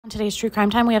Today's True Crime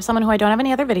Time, we have someone who I don't have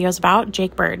any other videos about,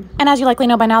 Jake Bird. And as you likely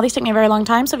know by now, these take me a very long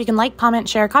time, so if you can like, comment,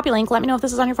 share, copy link, let me know if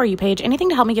this is on your For You page. Anything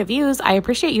to help me get views. I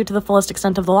appreciate you to the fullest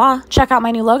extent of the law. Check out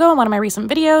my new logo in one of my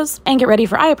recent videos, and get ready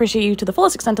for I Appreciate You to the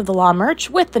Fullest Extent of the Law merch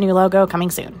with the new logo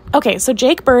coming soon. Okay, so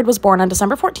Jake Bird was born on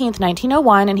December 14th,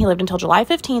 1901, and he lived until July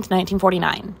 15th,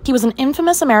 1949. He was an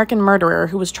infamous American murderer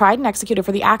who was tried and executed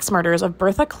for the axe murders of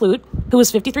Bertha Clute, who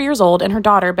was 53 years old, and her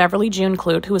daughter, Beverly June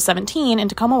Clute, who was 17, in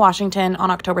Tacoma, Washington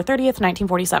on October 30th,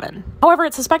 1947. However,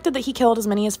 it's suspected that he killed as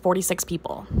many as 46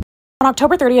 people. On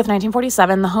October 30th,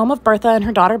 1947, the home of Bertha and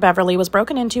her daughter Beverly was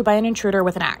broken into by an intruder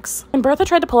with an axe. When Bertha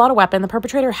tried to pull out a weapon, the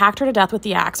perpetrator hacked her to death with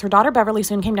the axe. Her daughter Beverly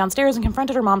soon came downstairs and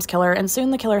confronted her mom's killer, and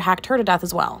soon the killer hacked her to death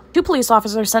as well. Two police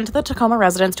officers sent to the Tacoma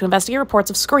residence to investigate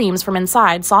reports of screams from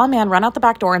inside saw a man run out the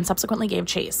back door and subsequently gave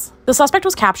chase. The suspect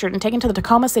was captured and taken to the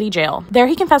Tacoma City Jail. There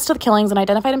he confessed to the killings and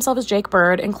identified himself as Jake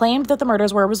Bird and claimed that the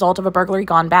murders were a result of a burglary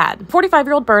gone bad.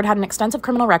 45-year-old Bird had an extensive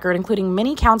criminal record, including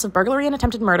many counts of burglary and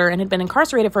attempted murder, and had been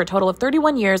incarcerated for a total of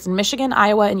 31 years in Michigan,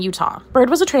 Iowa, and Utah. Bird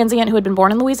was a transient who had been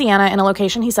born in Louisiana in a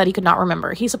location he said he could not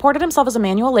remember. He supported himself as a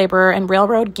manual laborer and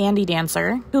railroad gandy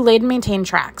dancer who laid and maintained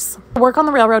tracks. The work on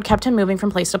the railroad kept him moving from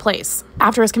place to place.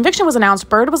 After his conviction was announced,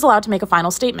 Bird was allowed to make a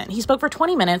final statement. He spoke for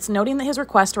 20 minutes, noting that his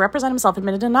request to represent himself had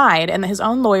been denied and that his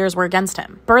own lawyers were against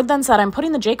him. Bird then said, "I'm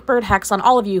putting the Jake Bird hex on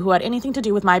all of you who had anything to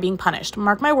do with my being punished.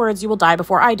 Mark my words, you will die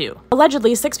before I do."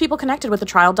 Allegedly, 6 people connected with the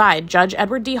trial died. Judge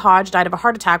Edward D. Hodge died of a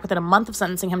heart attack within a month of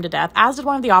sentencing him to death, as did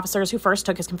one of the officers who first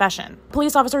took his confession. The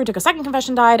police officer who took a second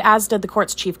confession died, as did the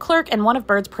court's chief clerk and one of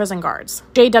Bird's prison guards.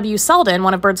 J.W. Selden,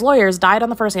 one of Bird's lawyers, died on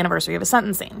the first anniversary of his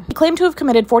sentencing. He claimed to have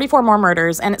committed 44 more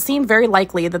murders, and it seemed very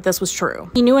likely that this was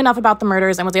true. He knew enough about the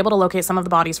murders and was able to locate some of the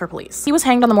bodies for police. He was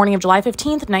hanged on the morning of July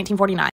 15th, 1949.